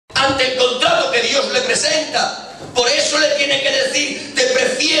ante el contrato que Dios le presenta. Por eso le tiene que decir: te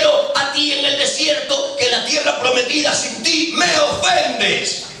prefiero a ti en el desierto que en la tierra prometida. Sin ti me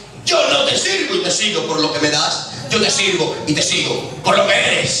ofendes. Yo no te sirvo y te sigo por lo que me das. Yo te sirvo y te sigo por lo que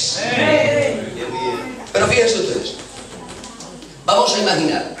eres. Pero fíjense ustedes, vamos a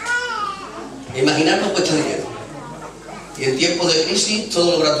imaginar no cuesta dinero, y en tiempos de crisis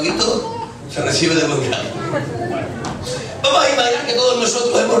todo lo gratuito se recibe de buen grado. Vamos a imaginar que todos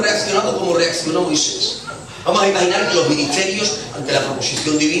nosotros hemos reaccionado como reaccionó Moisés. Vamos a imaginar que los ministerios, ante la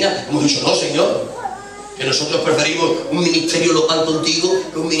proposición divina, hemos dicho: no, Señor, que nosotros preferimos un ministerio local contigo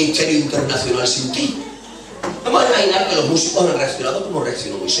que un ministerio internacional sin ti. Vamos a imaginar que los músicos han reaccionado como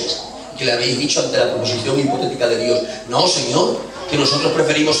reaccionó Moisés, que le habéis dicho ante la proposición hipotética de Dios: no, Señor, que nosotros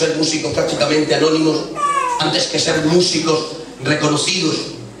preferimos ser músicos prácticamente anónimos antes que ser músicos reconocidos.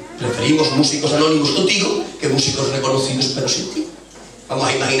 Preferimos músicos anónimos contigo que músicos reconocidos pero sin ti. Vamos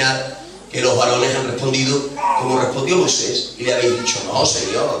a imaginar que los varones han respondido como respondió Moisés y le habéis dicho: no,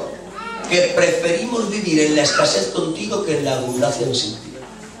 Señor, que preferimos vivir en la escasez contigo que en la abundancia sin ti.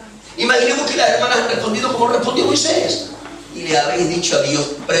 Imaginemos que las hermanas han respondido como respondió Moisés y le habéis dicho a Dios: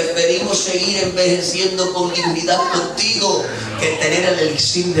 preferimos seguir envejeciendo con dignidad contigo que tener el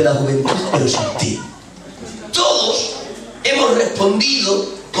elixir de la juventud pero sin ti. Todos hemos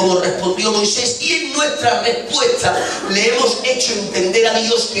respondido como respondió Moisés, y en nuestra respuesta le hemos hecho entender a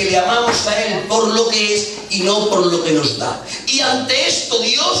Dios que le amamos a Él por lo que es y no por lo que nos da. Y ante esto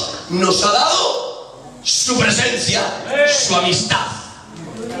Dios nos ha dado su presencia, su amistad.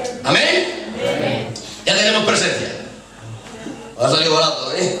 ¿Amén? Ya tenemos presencia. Va a salir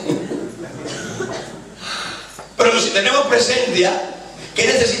barato, Pero si tenemos presencia, ¿qué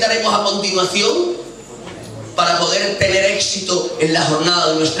necesitaremos a continuación para poder tener éxito en la jornada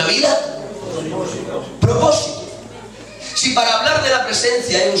de nuestra vida? Propósito. Si para hablar de la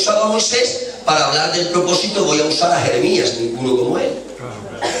presencia he usado a Moisés, para hablar del propósito voy a usar a Jeremías, ninguno como él.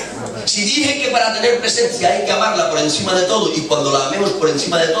 Si dije que para tener presencia hay que amarla por encima de todo, y cuando la amemos por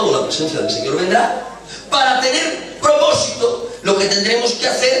encima de todo, la presencia del Señor vendrá, para tener propósito lo que tendremos que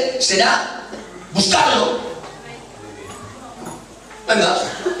hacer será buscarlo. Venga.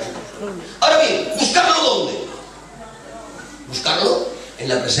 Ahora bien, ¿buscarlo dónde? Buscarlo en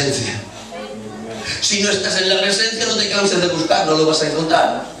la presencia. Si no estás en la presencia, no te canses de buscar, no lo vas a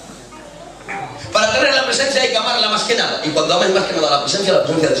encontrar. Para tener la presencia hay que amarla más que nada, y cuando ames más que nada la presencia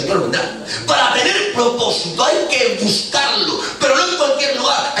del Señor vendrá. Para tener propósito hay que buscarlo, pero no en cualquier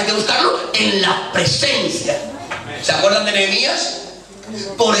lugar, hay que buscarlo en la presencia. ¿Se acuerdan de Nehemías?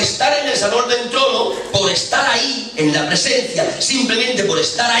 Por estar en el salón del trono, por estar ahí en la presencia, simplemente por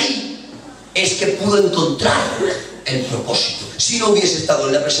estar ahí, es que pudo encontrar el propósito. Si no hubiese estado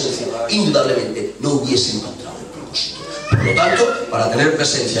en la presencia, indudablemente no hubiese encontrado el propósito. Por lo tanto, para tener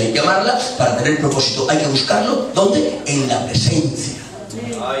presencia hay que amarla, para tener propósito hay que buscarlo. ¿Dónde? En la presencia.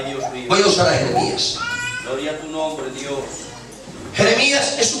 Voy a usar a Jeremías. Gloria a tu nombre, Dios.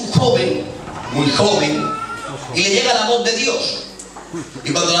 Jeremías es un joven, muy joven, y le llega la voz de Dios.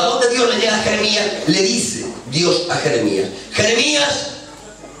 Y cuando la voz de Dios le llega a Jeremías, le dice Dios a Jeremías: Jeremías,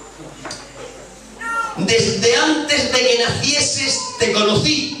 desde antes de que nacieses te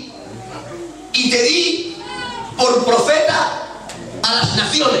conocí y te di por profeta a las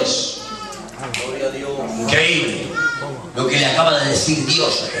naciones. Gloria a Dios. Increíble lo que le acaba de decir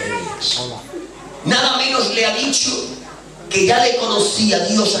Dios a Jeremías. Nada menos le ha dicho que ya le conocía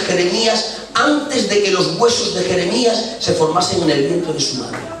Dios a Jeremías antes de que los huesos de Jeremías se formasen en el vientre de su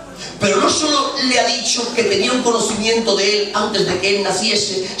madre. Pero no solo le ha dicho que tenía un conocimiento de él antes de que él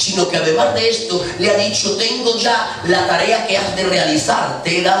naciese, sino que además de esto le ha dicho: tengo ya la tarea que has de realizar,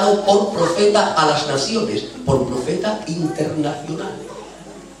 te he dado por profeta a las naciones, por profeta internacional.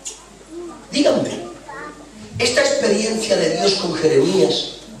 Díganme, ¿esta experiencia de Dios con Jeremías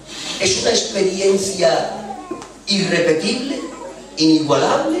es una experiencia irrepetible,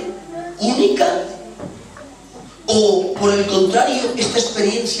 inigualable, única? O por el contrario, esta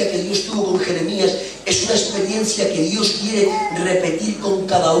experiencia que Dios tuvo con Jeremías es una experiencia que Dios quiere repetir con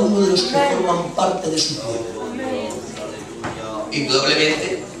cada uno de los que forman parte de su pueblo.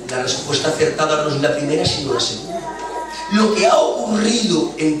 Indudablemente, la respuesta acertada no es la primera, sino la segunda. Lo que ha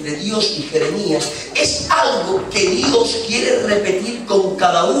ocurrido entre Dios y Jeremías es algo que Dios quiere repetir con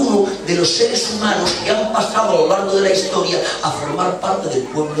cada uno de los seres humanos que han pasado a lo largo de la historia a formar parte del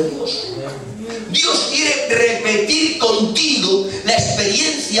pueblo de Dios. Dios quiere repetir contigo la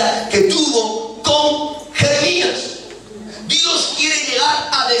experiencia que tuvo con Jeremías. Dios quiere llegar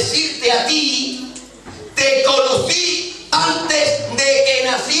a decirte a ti: te conocí antes de que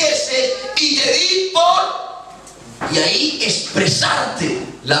nacieses y te di por y ahí expresarte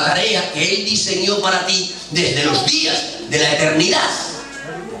la tarea que Él diseñó para ti desde los días de la eternidad.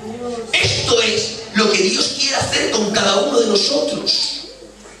 Esto es lo que Dios quiere hacer con cada uno de nosotros.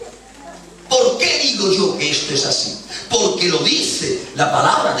 ¿Por qué digo yo que esto es así? Porque lo dice la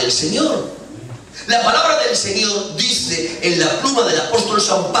palabra del Señor. La palabra del Señor dice en la pluma del apóstol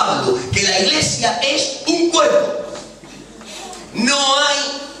San Pablo que la iglesia es un cuerpo. No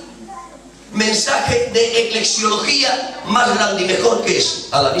hay mensaje de eclesiología más grande y mejor que eso,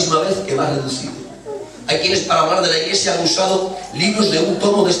 a la misma vez que más reducido. Hay quienes para hablar de la iglesia han usado libros de un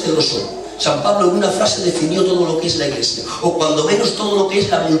tomo de este grosor. San Pablo en una frase definió todo lo que es la iglesia, o cuando menos todo lo que es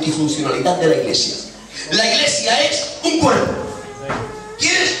la multifuncionalidad de la iglesia. La iglesia es un cuerpo.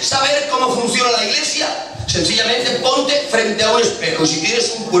 ¿Quieres saber cómo funciona la iglesia? Sencillamente ponte frente a un espejo. Si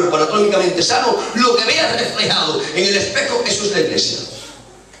tienes un cuerpo anatómicamente sano, lo que veas reflejado en el espejo, eso es la iglesia.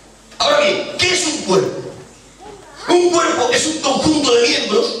 Ahora bien, ¿qué es un cuerpo? Un cuerpo es un conjunto de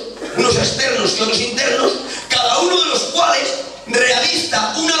miembros, unos externos y otros internos, cada uno de los cuales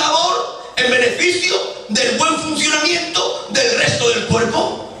realiza una labor en beneficio del buen funcionamiento del resto del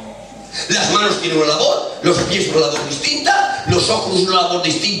cuerpo. Las manos tienen una labor, los pies una labor distinta, los ojos una labor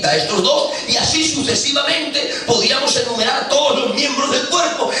distinta a estos dos, y así sucesivamente podríamos enumerar todos los miembros del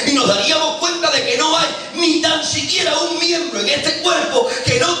cuerpo y nos daríamos cuenta de que no hay ni tan siquiera un miembro en este cuerpo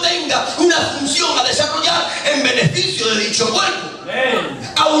que no tenga una función a desarrollar en beneficio de dicho cuerpo.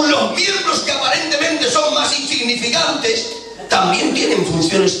 Aun los miembros que aparentemente son más insignificantes también tienen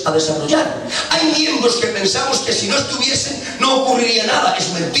funciones a desarrollar. Hay miembros que pensamos que si no estuviesen no ocurriría nada.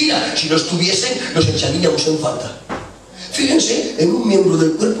 Es mentira. Si no estuviesen nos echaríamos en falta. Fíjense en un miembro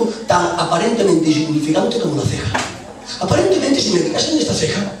del cuerpo tan aparentemente insignificante como una ceja. Aparentemente si me quitasen esta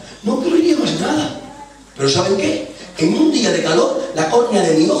ceja no ocurriría más nada. Pero ¿saben qué? En un día de calor la córnea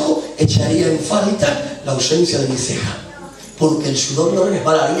de mi ojo echaría en falta la ausencia de mi ceja. Porque el sudor no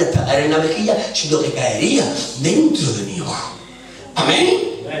resbalaría hasta caer en la mejilla, sino que caería dentro de mi ojo.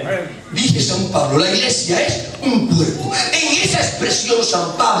 ¿Amén? Dice San Pablo, la iglesia es un cuerpo. En esa expresión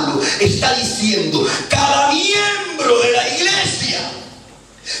San Pablo está diciendo, cada miembro de la iglesia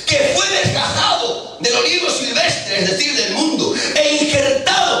que fue desgajado del olivo silvestre, es decir, del mundo, e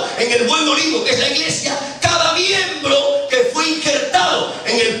injertado en el buen olivo que es la iglesia, cada miembro que fue injertado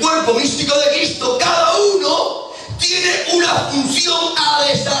en el cuerpo místico de Cristo, cada uno tiene una función a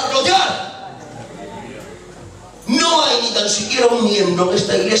desarrollar. No hay ni tan siquiera un miembro en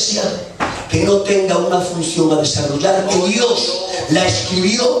esta iglesia que no tenga una función a desarrollar, que Dios la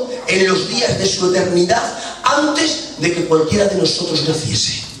escribió en los días de su eternidad antes de que cualquiera de nosotros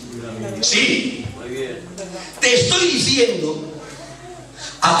naciese. Sí, te estoy diciendo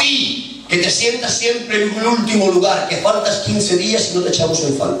a ti que te sientas siempre en un último lugar, que faltas 15 días y no te echamos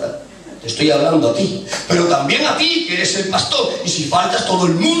en falta. Te estoy hablando a ti, pero también a ti, que eres el pastor, y si faltas todo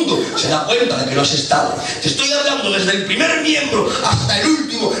el mundo se da cuenta de que no has estado. Te estoy hablando desde el primer miembro hasta el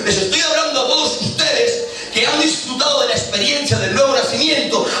último. Les estoy hablando a todos ustedes que han disfrutado de la experiencia del nuevo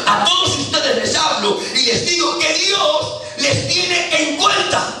nacimiento. A todos ustedes les hablo y les digo que Dios les tiene en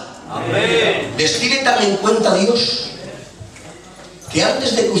cuenta. Amén. Les tiene tan en cuenta Dios que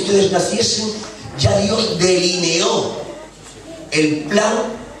antes de que ustedes naciesen ya Dios delineó el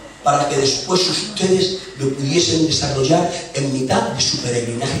plan para que después ustedes lo pudiesen desarrollar en mitad de su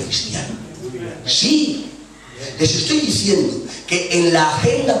peregrinaje cristiano. Sí, les estoy diciendo que en la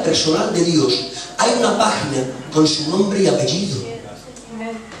agenda personal de Dios hay una página con su nombre y apellido.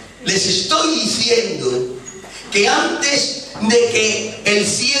 Les estoy diciendo que antes de que el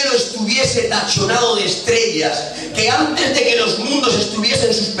cielo estuviese tachonado de estrellas, que antes de que los mundos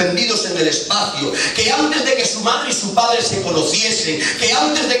estuviesen suspendidos en el espacio, que antes de que su madre y su padre se conociesen, que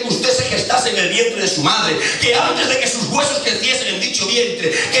antes de que usted se gestase en el vientre de su madre, que antes de que sus huesos creciesen en dicho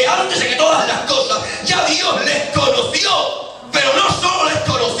vientre, que antes de que todas las cosas, ya Dios les conoció. Pero no solo les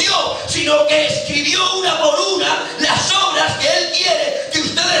conoció, sino que escribió una por una las obras que Él quiere que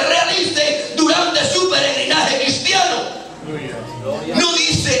ustedes realicen durante su peregrinaje cristiano. No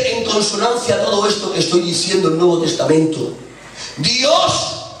dice en consonancia a todo esto que estoy diciendo el Nuevo Testamento.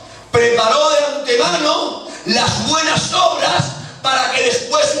 Dios preparó de antemano las buenas obras para que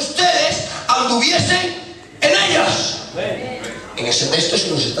después ustedes anduviesen en ellas. En ese texto se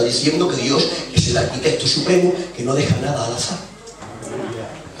nos está diciendo que Dios es el arquitecto supremo que no deja nada al azar.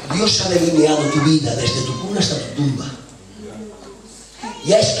 Dios ha delineado tu vida desde tu cuna hasta tu tumba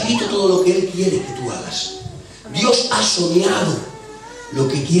y ha escrito todo lo que Él quiere que tú hagas. Dios ha soñado lo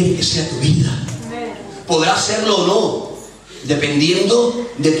que quiere que sea tu vida. Podrá serlo o no, dependiendo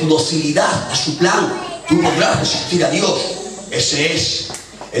de tu docilidad a su plan. Tú podrás resistir a Dios. Ese es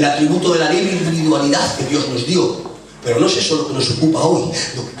el atributo de la libre individualidad que Dios nos dio. Pero no es eso lo que nos ocupa hoy.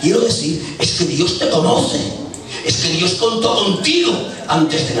 Lo que quiero decir es que Dios te conoce. Es que Dios contó contigo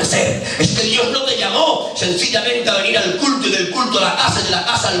antes de nacer. Es que Dios no te llamó sencillamente a venir al culto y del culto a la casa y de la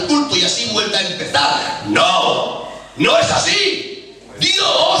casa al culto y así vuelta a empezar. No, no es así.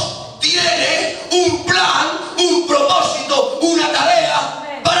 Dios tiene un plan, un propósito, una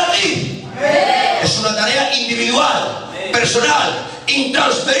tarea para ti. Es una tarea individual, personal,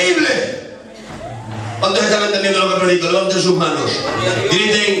 intransferible. ¿Cuántos están entendiendo lo que predico? Levanten sus manos.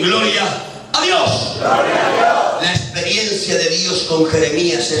 Griten gloria a Dios. La experiencia de Dios con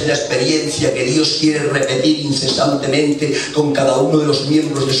Jeremías es la experiencia que Dios quiere repetir incesantemente con cada uno de los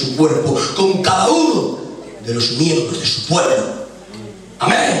miembros de su cuerpo, con cada uno de los miembros de su pueblo.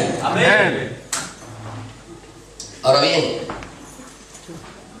 Amén. Amén. Ahora bien,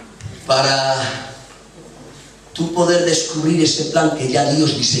 para tú poder descubrir ese plan que ya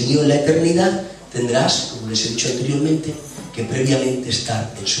Dios diseñó en la eternidad, tendrás, como les he dicho anteriormente, que previamente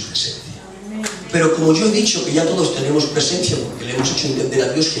estar en su presencia. Pero como yo he dicho que ya todos tenemos presencia porque le hemos hecho entender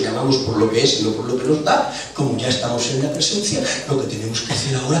a Dios que llamamos por lo que es y no por lo que nos da, como ya estamos en la presencia, lo que tenemos que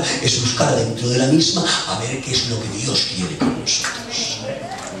hacer ahora es buscar dentro de la misma a ver qué es lo que Dios quiere con nosotros.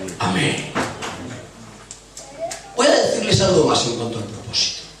 Amén. Voy a decirles algo más en cuanto al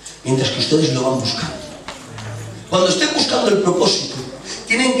propósito, mientras que ustedes lo van buscando. Cuando estén buscando el propósito,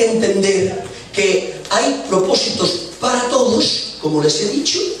 tienen que entender que hay propósitos para todos, como les he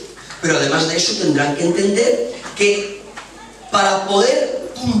dicho, pero además de eso tendrán que entender que para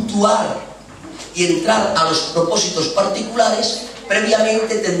poder puntuar y entrar a los propósitos particulares,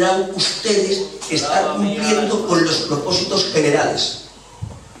 previamente tendrán ustedes que estar cumpliendo con los propósitos generales.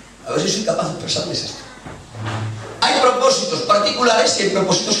 A ver si soy capaz de expresarles esto. Hay propósitos particulares y hay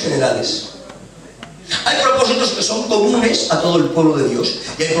propósitos generales. Hay propósitos que son comunes a todo el pueblo de Dios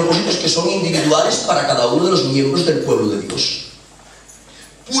y hay propósitos que son individuales para cada uno de los miembros del pueblo de Dios.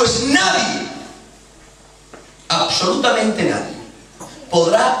 Pues nadie, absolutamente nadie,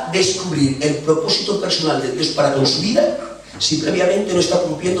 podrá descubrir el propósito personal de Dios para con su vida si previamente no está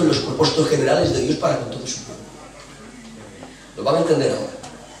cumpliendo los propósitos generales de Dios para con todo su pueblo. ¿Lo van a entender ahora?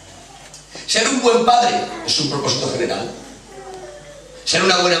 Ser un buen padre es un propósito general. Ser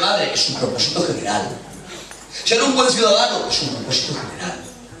una buena madre es un propósito general. Ser un buen ciudadano es un propósito general.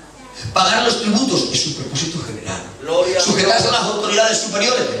 Pagar los tributos es un propósito general. Sujetarse a las autoridades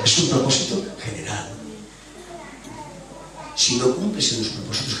superiores es un propósito general. Si no cumples en los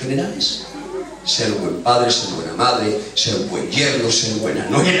propósitos generales, ser buen padre, ser buena madre, ser buen yerno, ser buena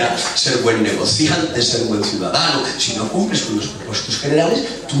nuera, ser buen negociante, ser buen ciudadano, si no cumples con los propósitos generales,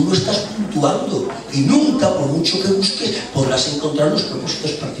 tú no estás puntuando y nunca, por mucho que busques, podrás encontrar los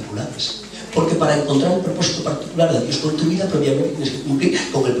propósitos particulares. Porque para encontrar un propósito particular de Dios con tu vida, previamente tienes que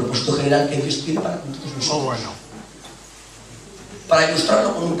cumplir con el propósito general que Dios tiene para con todos nosotros. Para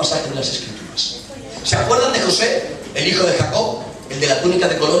ilustrarlo con un pasaje de las Escrituras. ¿Se acuerdan de José, el hijo de Jacob, el de la túnica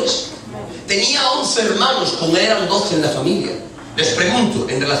de colores? Tenía 11 hermanos, con él eran 12 en la familia. Les pregunto,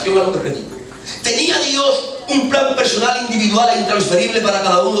 en relación a lo que predico, ¿tenía Dios un plan personal, individual e intransferible para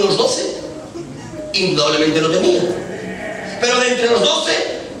cada uno de los 12? Indudablemente lo tenía. Pero de entre los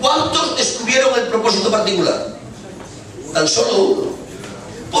 12, ¿cuántos descubrieron el propósito particular? Tan solo uno.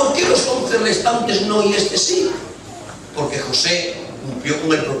 ¿Por qué los 11 restantes no y este sí? Porque José cumplió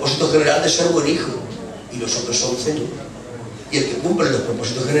con el propósito general de ser buen hijo y los otros 11 no. Y el que cumple los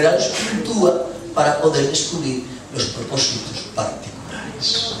propósitos generales puntúa para poder descubrir los propósitos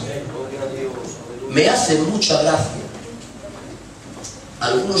particulares. Me hace mucha gracia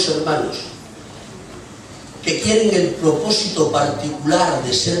algunos hermanos que quieren el propósito particular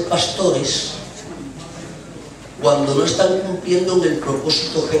de ser pastores cuando no están cumpliendo en el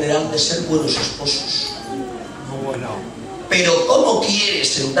propósito general de ser buenos esposos. Pero ¿cómo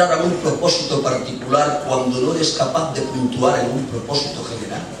quieres entrar a un propósito particular cuando no eres capaz de puntuar en un propósito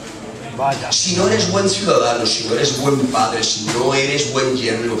general? Si no eres buen ciudadano, si no eres buen padre, si no eres buen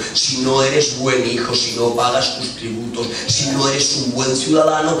yerno, si no eres buen hijo, si no pagas tus tributos, si no eres un buen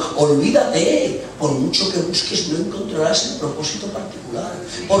ciudadano, olvídate. Por mucho que busques, no encontrarás el propósito particular.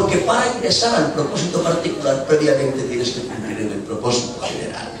 Porque para ingresar al propósito particular, previamente tienes que cumplir en el propósito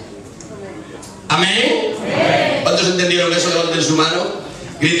general. ¿Amén? ¿Cuántos entendieron eso? Levanten su mano.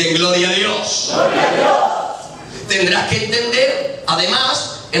 Griten gloria a Dios. ¡Gloria a Dios! Tendrás que entender,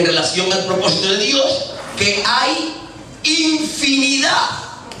 además, en relación al propósito de Dios, que hay infinidad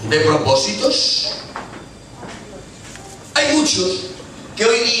de propósitos. Hay muchos que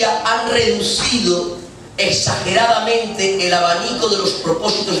hoy día han reducido exageradamente el abanico de los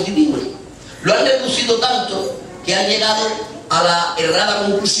propósitos divinos. Lo han reducido tanto que han llegado a la errada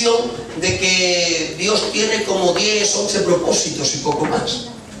conclusión de que Dios tiene como 10, 11 propósitos y poco más.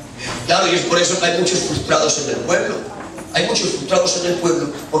 Claro, y es por eso que hay muchos frustrados en el pueblo. Hay muchos frustrados en el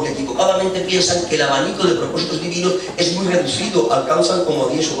pueblo porque equivocadamente piensan que el abanico de propósitos divinos es muy reducido, alcanzan como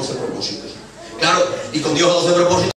 10 o 12 propósitos. Claro, y con Dios 12 propósitos